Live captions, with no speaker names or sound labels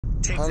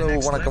Hello,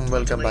 welcome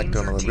back to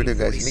another video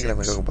guys. இன்னைக்கு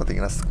நம்ம எங்க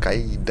பாத்தீங்கன்னா ஸ்கை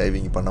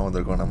டைவிங் பண்ண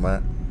வந்திருக்கோம். நம்ம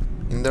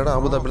இந்த இடம்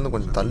அபுதாபில இருந்து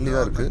கொஞ்சம் தள்ளி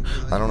தான் இருக்கு.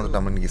 அதனால வந்து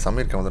நம்ம இன்னைக்கு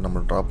சமீர்க்கு வந்து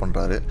நம்ம டிராப்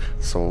பண்றாரு.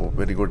 So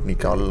very good. நீ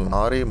கால்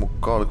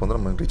 6:45க்கு வந்து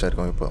நம்ம ரீச்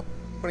ஆயிருக்கோம் இப்போ.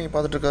 இப்போ நீங்கள்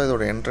பார்த்துட்டு இருக்க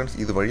இதோட என்ட்ரன்ஸ்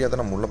இது வழியாக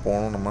தான் நம்ம உள்ளே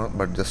போகணும் நம்ம.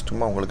 பட்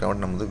ஜஸ்ட்டுமா உங்களுக்கு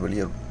நம்ம வந்து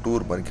வெளியே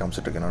டூர் மாதிரி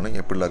காமிச்சிட்டு இருக்கேன் நான்.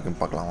 எப்படிலாம்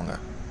இருக்குன்னு பார்க்கலாம் வாங்க.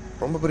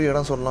 ரொம்ப பெரிய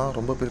இடம் சொல்லலாம்,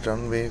 ரொம்ப பெரிய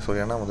ரன்வே. ஸோ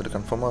ஏன்னா வந்துட்டு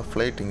கன்ஃபார்மாக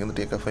ஃப்ளைட் இங்கேருந்து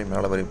டேக் ஆஃப் ஆகி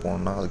மேலே வரையும்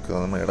போகணுன்னா அதுக்கு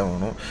அந்த மாதிரி இடம்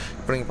வேணும்.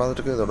 இப்போ நீங்கள்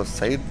பார்த்துட்டு இதோட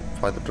சைட்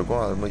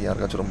பார்த்துட்ருக்கோம். அது மாதிரி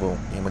யாருக்காச்சும் ரொம்ப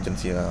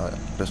எமர்ஜென்சியாக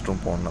ரெஸ்ட் ரூம்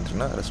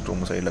போகணுன்னா ரெஸ்ட்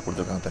ரூம் சைடில்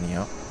கொடுத்துருக்காங்க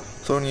தனியாக.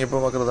 ஸோ நீங்கள்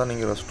எப்போ பார்க்குறதா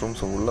நீங்கள் ரெஸ்ட்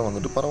ரூம்ஸ் உள்ளே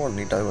வந்துட்டு பரவாயில்ல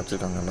நீட்டாகவே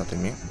வச்சுருக்காங்க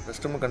எல்லாத்தையுமே.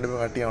 ரெஸ்ட் ரூம் கண்டிப்பாக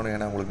காட்டி ஆகணும்,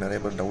 ஏன்னா உங்களுக்கு நிறைய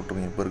பேர்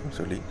டவுட் எப்போ இருக்குன்னு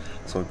சொல்லி.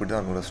 ஸோ இப்படி தான்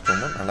இருக்கும் ரெஸ்ட்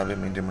ரூமு, நல்லாவே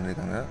மெயின்டைன்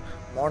பண்ணியிருக்காங்க.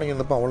 மார்னிங்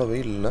இருந்தப்போ அவ்வளோ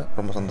வெயில் இல்லை,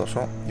 ரொம்ப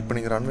சந்தோஷம். இப்போ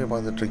நீங்கள் ரன்வே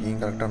பார்த்துட்ருக்கீங்க.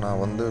 கரெக்டாக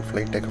நான் வந்து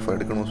ஃப்ளைட் டேக் ஆஃப்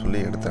எடுக்கணும்னு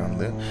சொல்லி எடுத்தேன்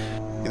வந்து.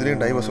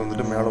 இதுலேயும் டைவர்ஸ்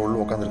வந்துட்டு மேலே உள்ளே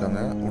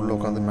உட்காந்துருக்காங்க. உள்ளே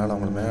உட்காந்து மேலே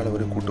அவங்களை மேலே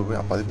வரையும் கூப்பிட்டு போய்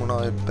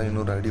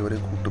 13,500 அடி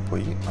வரையும் கூப்பிட்டு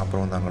போய்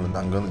அப்புறம் வந்து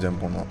அங்கேருந்து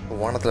ஜம்ப் பண்ணுவோம்.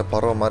 வானத்தில்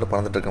பறவை மாதிரி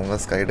பறந்துட்டு இருக்கவங்க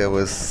ஸ்கை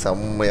டைவர்ஸ்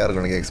செம்மையாக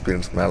இருக்கும் எனக்கு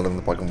எக்ஸ்பீரியன்ஸ்.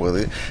 மேலேருந்து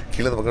பார்க்கும்போது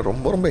கீழே பார்க்க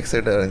ரொம்ப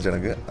எக்ஸைட்டாக இருந்துச்சு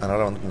எனக்கு.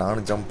 அதனால் வந்துட்டு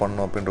நானும் ஜம்ப்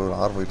பண்ணணும் அப்படின்ற ஒரு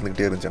ஆர்வம்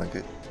இருந்துகிட்டே இருந்துச்சு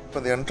எனக்கு. இப்போ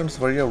அந்த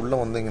என்ட்ரன்ஸ் வழியாக உள்ளே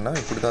வந்தீங்கன்னா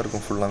இப்படி தான்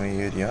இருக்கும் ஃபுல்லாகவே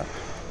ஏரியா.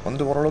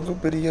 வந்து ஓரளவுக்கு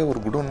பெரிய ஒரு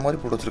குடோன் மாதிரி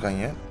போட்டு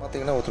வச்சுருக்காங்க.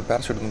 பார்த்தீங்கன்னா ஒருத்தர்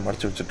பேராஷூட் வந்து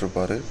மடிச்சு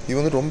வச்சுட்ருப்பாரு. இது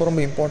வந்து ரொம்ப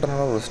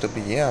இம்பார்ட்டண்டான ஒரு ஸ்டெப்.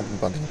 ஏன் அப்படின்னு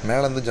பார்த்தீங்கன்னா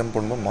மேலேருந்து ஜம்ப்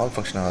பண்ணும்போது மால்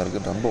ஃபங்க்ஷன்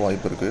ஆகிறதுக்கு ரொம்ப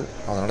வாய்ப்பு இருக்குது.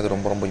 அதனால் இது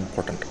ரொம்ப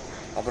இம்பார்ட்டண்ட்.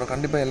 அப்புறம்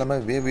கண்டிப்பாக எல்லாமே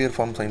வேவியர்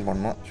ஃபார்ம் சைன்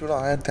பண்ணணும்.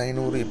 ஆக்சுவலாக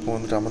 1500 இப்போ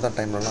வந்துட்டு ரமதான்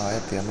டைம்லலாம்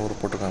 1200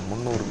 போட்டிருக்காங்க.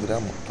 300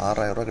 கிராம்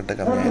 6000 ரூபா கிட்ட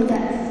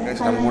கம்மியாயிருக்கு.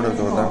 நம்ம கூட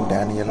இருக்கிறவர் தான்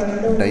டேனியல்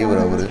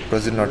டைவர். அவர்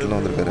பிரேசில் நாட்டில்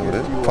வந்திருக்காரு. அவர்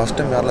ஃபஸ்ட்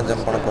டைம் யாரெல்லாம்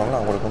ஜம்ப் பண்ண போகிறாங்களோ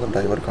அவங்களுக்கு வந்து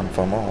டைவர்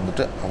கன்ஃபார்மாக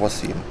வந்துட்டு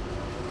அவசியம்.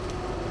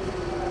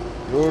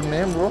 Your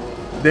name, bro?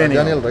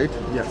 Daniel, right?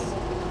 Yes.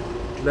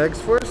 Legs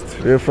first.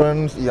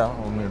 Reference,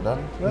 yeah, only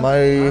done.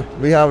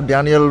 We have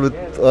Daniel with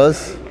us.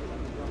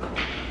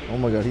 Oh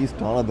my God, he's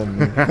taller than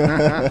me.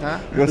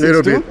 You're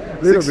 6'2"?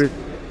 Little bit.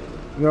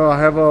 No, I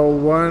have a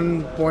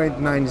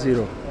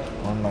 1.90.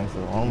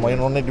 190. Oh, mine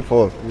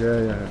 184.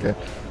 Yeah.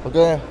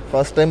 Okay,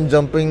 first time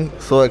jumping.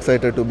 So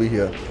excited to be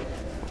here.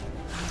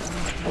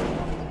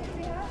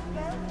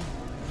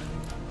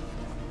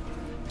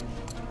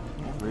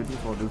 Waiting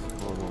for this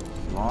for a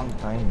long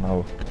time now.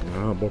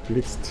 Yeah,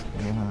 bucket.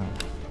 Yeah.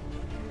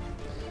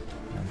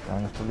 And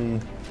thankfully,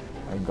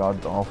 I got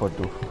the offer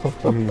too.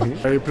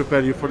 I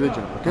prepare you for the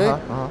jump, okay?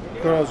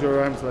 Cross your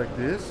arms like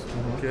this,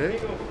 okay?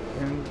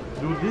 And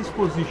do this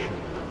position.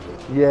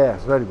 Yes,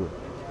 very good.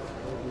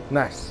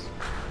 Nice.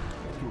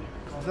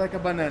 It's like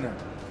a banana.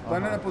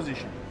 Banana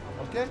position,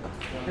 okay?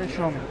 Okay,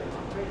 show me.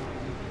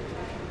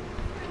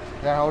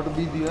 Yeah, how to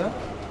be there?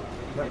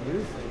 Like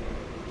this.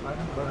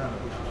 Banana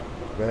position.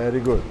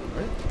 Very good.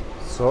 Right?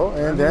 So,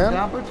 and then,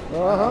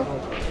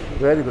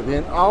 very good.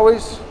 And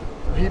always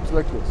hips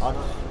like this.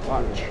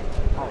 Arch.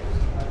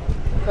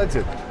 That's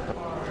it.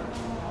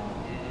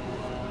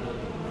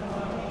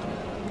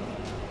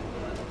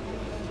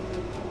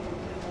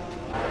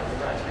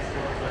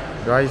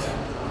 Guys,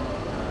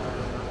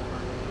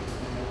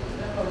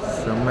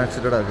 செம்ம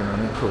எக்ஸைட்டடாக இருக்கு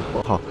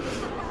நான்.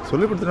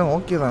 சொல்லி கொடுத்துட்டேன்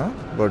okay தான்.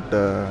 But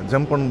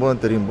jump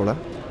பண்ணும்போது தெரியும் போல்.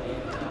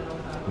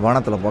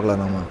 வானத்தில்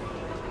பார்க்கலாம் நம்ம.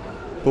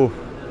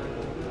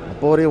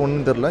 அப்போ வரையே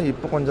ஒன்றும் தெரில.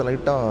 இப்போ கொஞ்சம்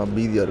லைட்டாக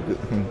பீதியாக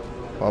இருக்குது.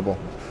 பார்ப்போம்.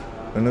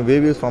 இன்னும்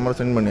வேவியஸ் ஃபார்மரை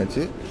சென்ட்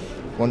பண்ணியாச்சு.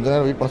 கொஞ்ச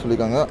நேரம் வெயிட் பண்ண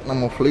சொல்லியிருக்காங்க.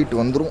 நம்ம ஃப்ளைட்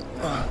வந்துடும்.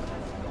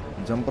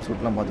 ஜம்பர்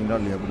சூட்லாம் பார்த்தீங்களா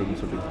இல்லையா அப்படின்னு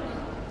சொல்லி.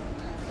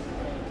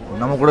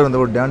 நம்ம கூட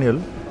இருந்த ஒரு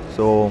டேனியல்.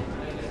 ஸோ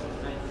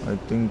ஐ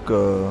திங்க்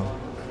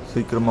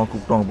சீக்கிரமாக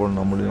கூப்பிட்டாங்க போல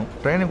நம்மளையும்.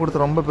 ட்ரைனிங்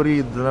கொடுத்து ரொம்ப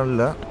பெரிய இதெல்லாம்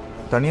இல்லை.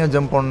 தனியாக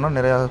ஜம்ப் பண்ணணுன்னா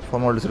நிறையா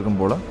ஃபார்மாலிட்டிஸ்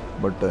இருக்கும் போல்.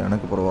 பட்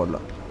எனக்கு பரவாயில்ல.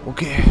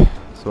 ஓகே,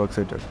 ஸோ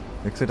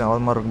எக்ஸைட்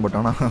ஆகாத மாதிரி இருக்கும். பட்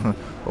ஆனால்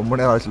ரொம்ப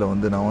நேரம் ஆச்சுல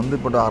வந்து நான் வந்து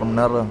இப்போ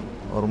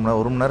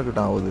ஒரு மணி நேரம்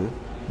கிட்ட ஆகுது.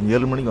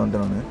 7 மணிக்கு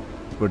வந்தேன் நான்.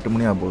 இப்போ 8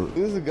 மணி ஆக போகுது.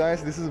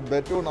 This is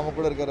Beto. நம்ம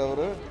கூட இருக்கார்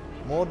அவர்.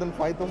 More than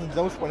 5,000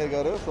 jumps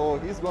பண்ணியிருக்காரு. So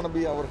he's going to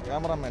be our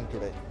cameraman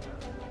today.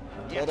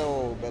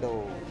 Beto.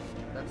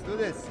 Let's do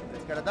this.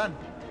 Let's get it done.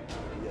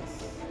 Yes,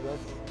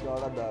 let's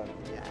get it done.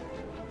 Yeah.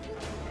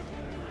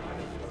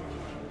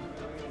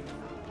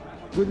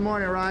 Good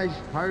morning, Raj.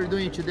 How are you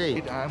doing today?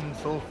 I'm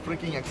so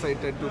freaking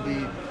excited to be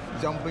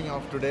jumping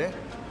off today.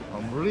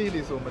 I'm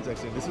really so much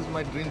excited. This is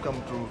my dream come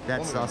true.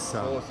 That's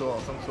awesome. So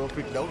awesome. So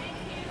freaked out.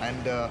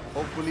 And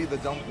hopefully the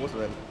jump goes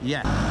well.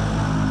 Yeah.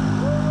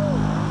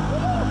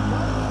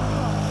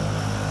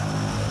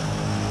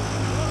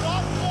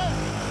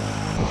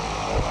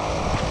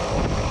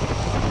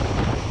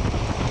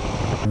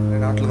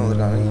 நாட்டில்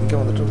வந்துட்டாங்க. இங்கே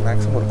வந்துட்டு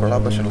maximum ஒரு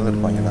கொலாபரேஷனில் தான்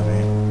இருப்பாங்க. எல்லாமே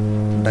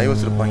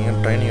divorce இருப்பாங்க,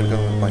 training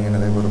இருக்கிறவங்க இருப்பாங்க,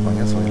 நிறைய பேர்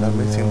இருப்பாங்க. ஸோ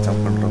எல்லாருமே சேர்ந்து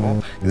ஜம்ப் பண்ணிருக்கோம்.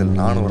 இதில்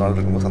நானும் ஒரு ஆள்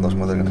இருக்கும்போது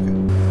சந்தோஷமாக தான் இருக்கு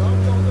எனக்கு.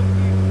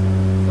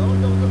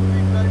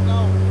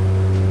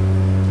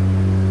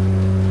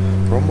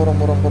 ரொம்ப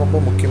ரொம்ப ரொம்ப ரொம்ப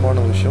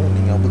முக்கியமான விஷயம்,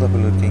 நீங்கள்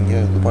அபுதாபியில் இருக்கீங்க,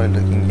 துபாயில்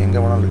இருக்கீங்க, எங்கே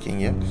வேணாலும்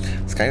இருக்கீங்க,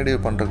 ஸ்கைடைவ்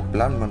பண்ணுறதுக்கு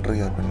பிளான்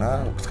பண்ணுறீங்க அப்படின்னா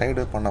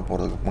ஸ்கைடைவ் பண்ண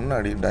போகிறதுக்கு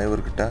முன்னாடி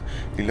டைவர்கிட்ட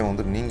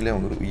இல்லை நீங்களே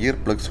இயர்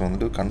ப்ளக்ஸ்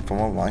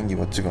கன்ஃபார்மாக வாங்கி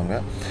வச்சுக்கோங்க.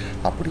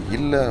 அப்படி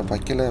இல்லை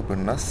வைக்கலை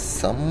அப்படின்னா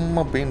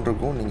செம்ம பெயின்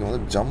இருக்கும்.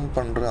 நீங்கள் ஜம்ப்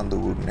பண்ணுற அந்த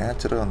ஒரு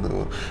நேச்சரை அந்த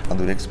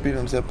ஒரு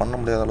எக்ஸ்பீரியன்ஸே பண்ண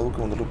முடியாத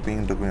அளவுக்கு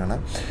பெயின் இருக்கும். ஏன்னா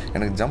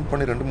எனக்கு ஜம்ப்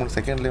பண்ணி 2-3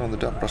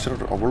 செகண்ட்லேயே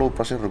ப்ரெஷர் அவ்வளோ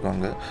ப்ரெஷர்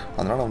இருக்காங்க.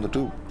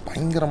 அதனால்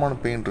பயங்கரமான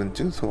பெயின்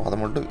இருந்துச்சு. ஸோ அதை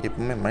மட்டும்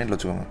எப்பவுமே மைண்டில்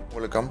வச்சுக்கோங்க.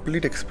 உங்களுக்கு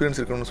கம்ப்ளீட் எக்ஸ்பீரியன்ஸ்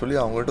இருக்கணும்னு சொல்லி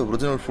அவங்கள்ட்ட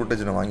ஒரிஜினல்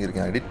ஃபுட்டேஜ் நான்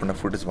வாங்கியிருக்கேன், எடிட் பண்ண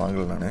ஃபுட்டேஜ்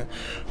வாங்கலை நான்.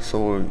 ஸோ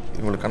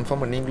உங்களுக்கு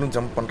கன்ஃபார்மாக நீங்களும்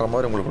ஜம்ப் பண்ணுற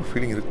மாதிரி உங்களுக்கு ஒரு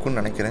ஃபீலிங்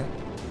இருக்குன்னு நினைக்கிறேன்.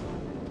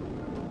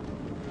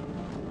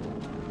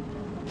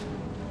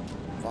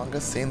 வாங்க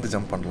சேர்ந்து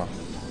ஜம்ப் பண்ணலாம்.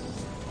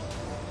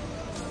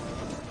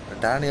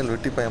 டேனியல்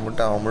வெட்டி பையன்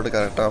அவன் மட்டும்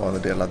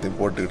கரெக்டாக எல்லாத்தையும்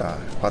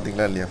போட்டுக்கிட்டான்.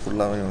 பார்த்தீங்களா இல்லையா,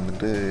 ஃபுல்லாகவே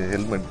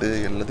ஹெல்மெட்டு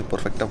எல்லாத்தையும்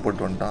பர்ஃபெக்டாக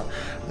போட்டு வந்துட்டான்.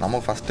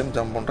 நம்ம ஃபஸ்ட் டைம்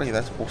ஜம்ப் பண்ணுறோம்,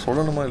 ஏதாச்சும்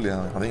சொல்லணுமா இல்லையா,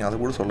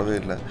 அது கூட சொல்லவே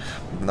இல்லை.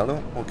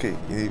 இருந்தாலும் ஓகே,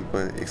 இது இப்போ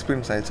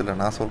எக்ஸ்பீரியன்ஸ் ஆகிடுச்சு இல்லை.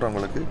 நான் சொல்கிறேன்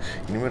உங்களுக்கு,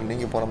 இனிமேல்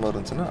நீங்கள் போகிற மாதிரி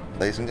இருந்துச்சுன்னா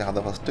தயவு செஞ்சு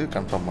அதை ஃபஸ்ட்டு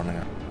கன்ஃபார்ம்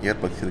பண்ணுங்கள்,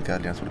 இயர்பக்ஸ் இருக்கா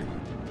இல்லையான்னு சொல்லி.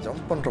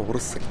 ஜம்ப் பண்ணுற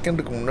ஒரு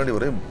செகண்டுக்கு முன்னாடி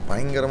வரை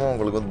பயங்கரமாக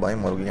உங்களுக்கு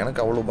பயமாக இருக்கும்.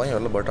 எனக்கு அவ்வளோ பயம்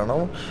இல்லை, பட்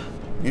ஆனால்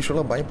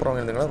யூஸ்வலாக பயப்படுறவங்க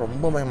இருந்தீங்கன்னா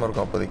ரொம்ப பயமாக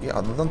இருக்கும். அப்போதைக்கு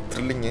அதுதான்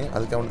த்ரில்லிங்கு.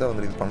 அதுக்காக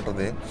தான் இது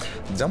பண்ணுறது.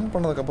 ஜம்ப்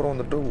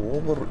பண்ணதுக்கப்புறம்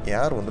ஓவர்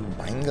ஏர்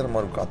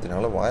பயங்கரமாக இருக்கும்.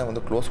 காற்றுனால வாயை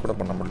க்ளோஸ் கூட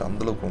பண்ண முடியல,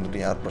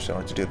 அந்தளவுக்கு ஏர் ப்ரெஷர்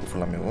வச்சுட்டே இருக்கும்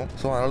ஃபுல்லாமே.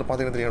 ஸோ அதனால்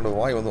பார்த்தீங்கன்னா என்னோட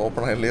வாய்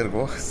ஓப்பனாக இல்லையே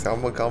இருக்கும்.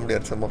 செம்ம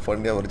காமெடியாக செம்ம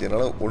ஃபன்னியாக வருது.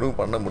 என்னால் ஒன்றும்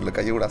பண்ண முடியல,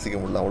 கையை கூட அசைக்க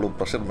முடியல, அவ்வளோ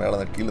ப்ரெஷர்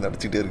மேலே கீழே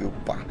நடிச்சிட்டே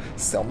இருக்குப்பா.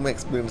 செம்ம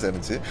எக்ஸ்பீரியன்ஸ்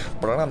ஆகிடுச்சு.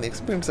 பட் ஆனால் அந்த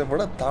எக்ஸ்பீரியன்ஸை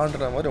விட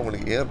தாண்டுற மாதிரி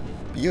உங்களுக்கு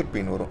இயர்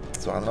பெயின் வரும்.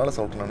 ஸோ அதனால்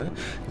சொல்கிறேன் நான்,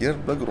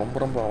 இயர் பிளக் ரொம்ப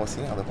ரொம்ப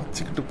அவசியம். அதை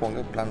வச்சுக்கிட்டு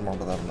போங்க பிளான்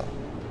பண்ணுறதா இருந்தால்.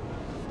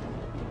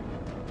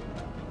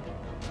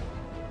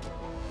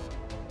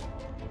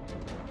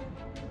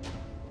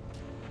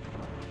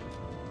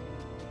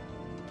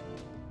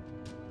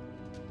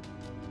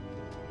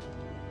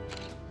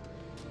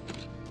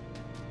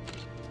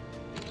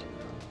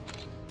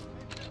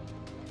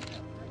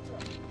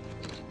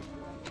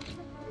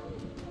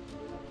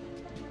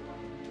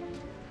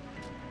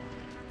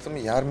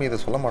 யாருமே இதை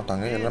சொல்ல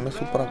மாட்டாங்க, எல்லாமே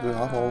சூப்பராக இருக்குது,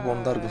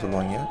 ஆஃப்னு தான் இருக்குது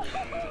சொல்லுவாங்க.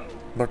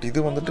 பட் இது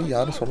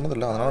யாரும்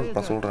சொன்னதில்லை, அதனால்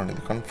இப்போ சொல்கிறேன்.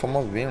 இது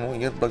கன்ஃபார்மாக வேணும்.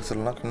 இயர் ப்ளக்ஸ்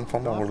எல்லாம்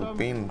கன்ஃபார்மாக உங்களுக்கு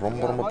பெயின்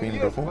ரொம்ப ரொம்ப பெயின்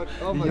இருக்கும்.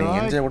 நீங்கள்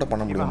என்ஜாய் கூட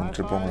பண்ண முடியும்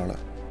ட்ரிப்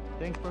உங்களால்.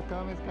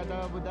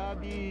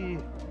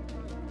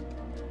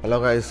 ஹலோ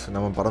காய்ஸ்,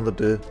 நம்ம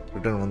பறந்துட்டு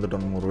ரிட்டர்ன்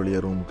வந்துட்டோம் ஒரு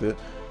வழியாக ரூமுக்கு.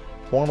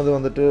 போனது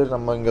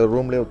நம்ம இங்கே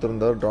ரூம்லேயே ஒருத்தர்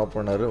இருந்தார், ட்ராப்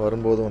பண்ணார்.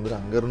 வரும்போது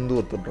அங்கேருந்து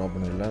ஒருத்தர் ட்ராப்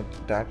பண்ணிடலாம்.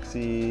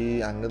 டாக்ஸி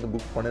அங்கேருந்து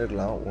புக்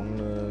பண்ணியிருக்கலாம்,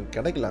 ஒன்று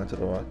கிடைக்கல.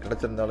 ஆச்சுருவா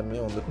கிடச்சிருந்தாலுமே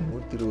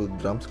 120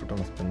 dirhams கிட்ட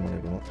நான் ஸ்பெண்ட்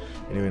பண்ணியிருக்கணும்.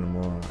 எனவே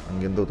நம்ம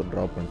அங்கேருந்து ஒருத்தர்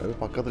ட்ராப் பண்ணிட்டாரு,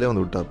 பக்கத்துலேயே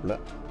விட்டாப்புல.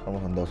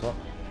 ரொம்ப சந்தோஷம்.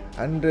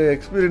 அண்டு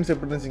எக்ஸ்பீரியன்ஸ்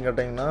எப்படி இருந்துச்சுன்னு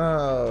கேட்டிங்கன்னா,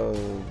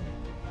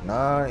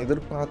 நான்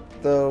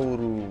எதிர்பார்த்த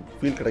ஒரு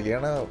ஃபீல் கிடைக்கும்.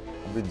 ஏன்னா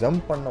அப்படி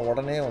ஜம்ப் பண்ண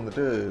உடனே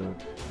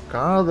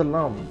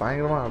காதெல்லாம்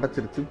பயங்கரமாக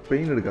அடைச்சிருச்சு,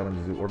 பெயின் எடுக்க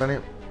ஆரம்பிச்சிச்சு உடனே.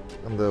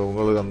 அந்த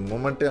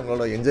மொமெண்ட்டே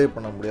அவங்களோட என்ஜாய்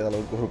பண்ண முடியாத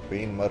அளவுக்கு ஒரு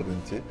பெயின் மாதிரி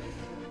இருந்துச்சு.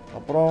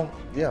 அப்புறம்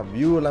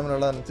வியூ எல்லாமே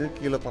நல்லா இருந்துச்சு.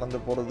 கீழே பறந்து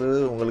போகிறது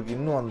உங்களுக்கு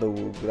இன்னும் அந்த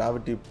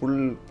கிராவிட்டி புல்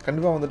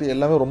கண்டிப்பாக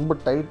எல்லாமே ரொம்ப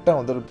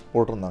டைட்டாக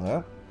போட்டிருந்தாங்க.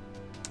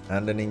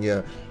 அண்டு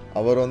நீங்கள்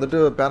அவர்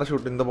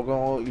பேராஷூட் இந்த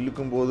பக்கம்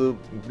இழுக்கும்போது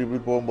இப்படி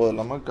போகும்போது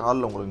இல்லாமல்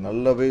காலில் உங்களுக்கு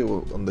நல்லாவே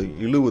அந்த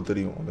இழுவு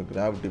தெரியும், அந்த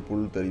கிராவிட்டி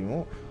புல்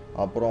தெரியும்.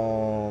 அப்புறம்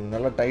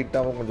நல்லா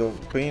டைட்டாகவும் கொஞ்சம்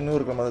பெயினும்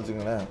இருக்கிற மாதிரி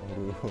வச்சுக்கோங்களேன்.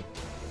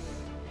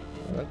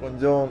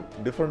 கொஞ்சம்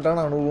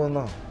டிஃப்ரெண்ட்டான அனுபவம்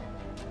தான்.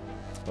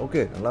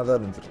 ஓகே, நல்லா தான்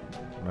இருந்துச்சு.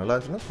 நல்லா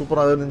இருந்துச்சுன்னா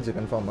சூப்பராக இருந்துச்சு,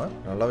 கன்ஃபார்மாக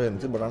நல்லாவே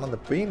இருந்துச்சு. பட் ஆனால் அந்த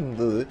பெயின்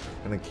இருந்தது.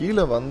 எனக்கு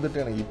கீழே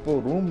எனக்கு இப்போ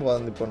ரூம்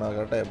இப்போ நான்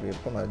கரெக்டாக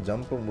எப்போ நான்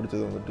ஜம்ப்பு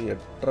முடித்தது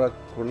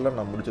 8:30க்குள்ளே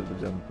நான்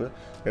முடிச்சிருப்பேன் ஜம்ப்பு.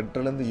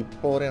 8:30லேருந்து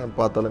இப்போ வரையும் எனக்கு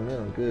பார்த்தாலுமே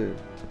எனக்கு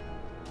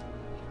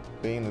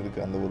பெயின்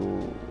இருக்குது, அந்த ஒரு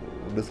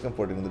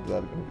டிஸ்கம்ஃபர்ட் இருந்துட்டு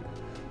தான் இருக்குது.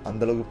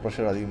 அந்தளவுக்கு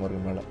ப்ரெஷர் அதிகமாக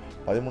இருக்குது மேலே.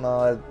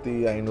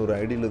 13,500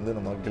 அடியிலேருந்து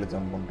நம்ம கீழே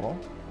ஜம்ப் பண்ணுறோம்.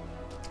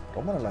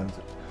 ரொம்ப நல்லா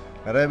இருந்துச்சு.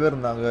 நிறைய பேர்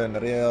இருந்தாங்க,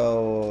 நிறையா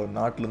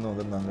நாட்டிலேருந்து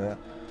வந்திருந்தாங்க.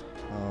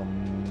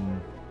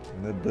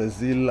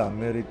 பிரேசில்,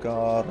 அமெரிக்கா,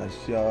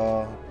 ரஷ்யா,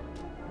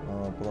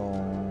 அப்புறம்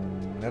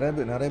நிறைய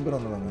பேர்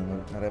வந்திருந்தாங்க.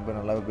 நிறைய பேர்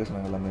நல்லாவே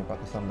பேசுனாங்க. எல்லாமே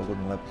பாகிஸ்தானில் கூட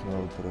நல்லா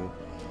பேசுனாங்க ஒருத்தர்.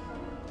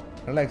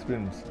 நல்ல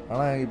எக்ஸ்பீரியன்ஸ்.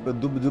 ஆனால் இப்போ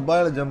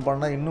துபாயில் ஜம்ப்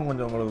பண்ணால் இன்னும்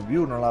கொஞ்சம் உங்களுக்கு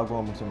வியூ நல்லாயிருக்கும்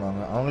அப்படின்னு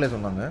சொன்னாங்க, அவங்களே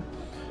சொன்னாங்க.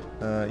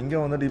 இங்கே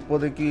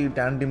இப்போதைக்கு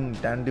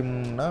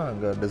டேண்டிம்னா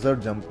அங்கே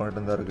டெசர்ட் ஜம்ப்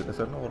பண்ணிட்டு தான் இருக்குது.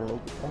 டெசர்ட்னா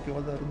ஓரளவுக்கு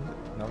ஓகேவாக தான் இருந்துச்சு,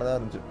 நல்லா தான்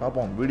இருந்துச்சு.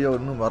 பார்ப்போம், வீடியோ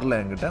இன்னும் வரல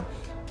என்கிட்ட.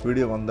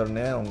 வீடியோ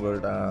வந்தோடனே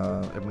உங்கள்கிட்ட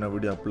எப்படின்னா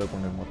வீடியோ அப்லோட்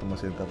பண்ணி மொத்தமாக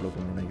சேர்த்து அப்லோட்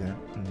பண்ண நினைக்கிறேன்.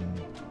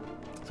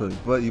 ஸோ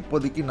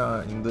இப்போதைக்கு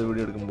நான் இந்த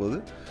வீடியோ எடுக்கும்போது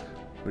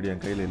வீடியோ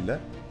என் கையில் இல்லை.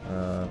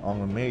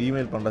 அவங்க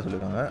இமெயில் பண்ணுறா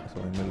சொல்லியிருக்காங்க. ஸோ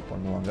இமெயில்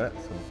பண்ணுவாங்க.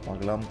 ஸோ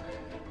பார்க்கலாம்.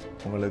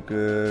 உங்களுக்கு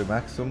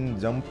மேக்ஸிமம்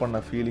ஜம்ப்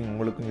பண்ண ஃபீலிங்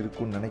உங்களுக்கும்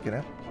இருக்குன்னு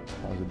நினைக்கிறேன்,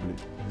 பாசிபிளி.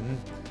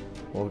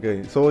 ஓகே,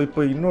 ஸோ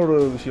இப்போ இன்னொரு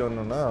விஷயம்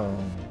என்னென்னா,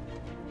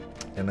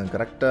 எனக்கு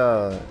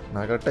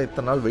நான் கரெக்டாக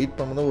இத்தனை நாள் வெயிட்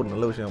பண்ணதான் ஒரு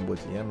நல்ல விஷயம்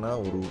போச்சு. ஏன்னா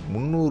ஒரு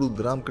 300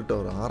 dirham கிட்ட,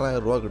 ஒரு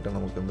 6,000 ரூபா கிட்ட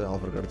நமக்கு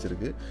ஆஃபர்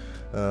கிடச்சிருக்கு.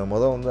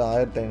 மொதல்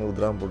 1,500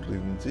 dirham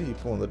போட்டுருந்துச்சு.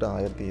 இப்போ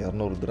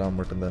 1,200 dirham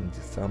மட்டும்தான்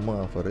இருந்துச்சு. செம்ம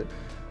ஆஃபரு.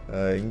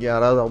 இங்கே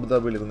யாராவது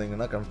அபுதாபியில்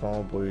இருந்தீங்கன்னா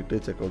கன்ஃபார்மாக போயிட்டு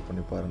செக் அவுட்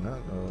பண்ணி பாருங்கள்.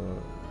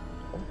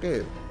 ஓகே,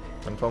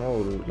 கன்ஃபார்மாக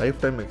ஒரு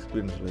லைஃப் டைம்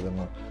எக்ஸ்பீரியன்ஸ்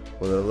இதெல்லாம்.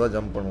 ஒரு தடவை தான்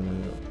ஜம்ப் பண்ண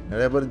முடியும்.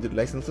 நிறைய பேர்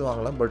லைசன்ஸும்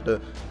வாங்கலாம், பட்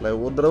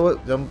ஒரு தடவை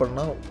ஜம்ப்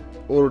பண்ணால்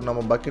ஒரு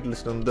நம்ம பக்கெட்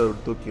லிஸ்ட் வந்து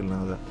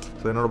தூக்கிடலாம் அதை.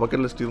 ஸோ என்னோடய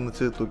பக்கெட் லிஸ்ட்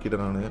இருந்துச்சு,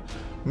 தூக்கிட்டேன் நான்.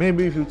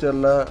 மேபி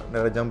ஃப்யூச்சரில்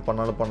நிறைய ஜம்ப்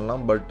பண்ணாலும்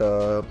பண்ணலாம், பட்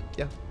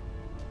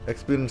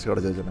எக்ஸ்பீரியன்ஸ்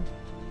கிடச்சிச்சு. எனக்கு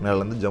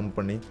மேலேருந்து ஜம்ப்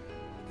பண்ணி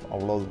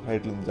அவ்வளோ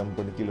ஹைட்லேருந்து ஜம்ப்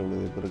பண்ணி கீழே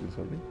விழுது பிறகு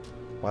சொல்லி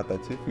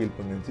பார்த்தாச்சு, ஃபீல்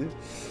பண்ணிச்சு.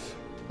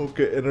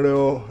 ஓகே, என்னோடய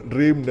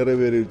ட்ரீம்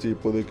நிறைவேறிச்சு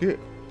இப்போதைக்கு.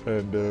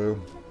 அண்டு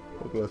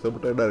ஓகே,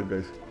 செப்பரேட்டாக இருக்கு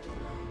கைஸ்.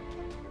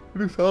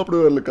 இப்படி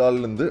சாப்பிடுவே இல்லை,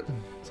 காலிலேருந்து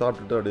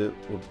சாப்பிட்டுட்டு அப்படியே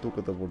ஒரு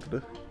தூக்கத்தை போட்டுட்டு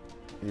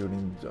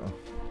ஈவினிங்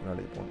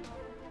நாளைக்கு போகணும்.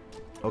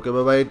 Okay,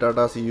 by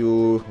Tata, C you.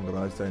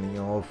 Raj signing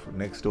off.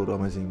 Next ஒரு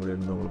அமேசிங் வீடியோ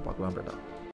உங்களை பார்க்கலாம். டாடா.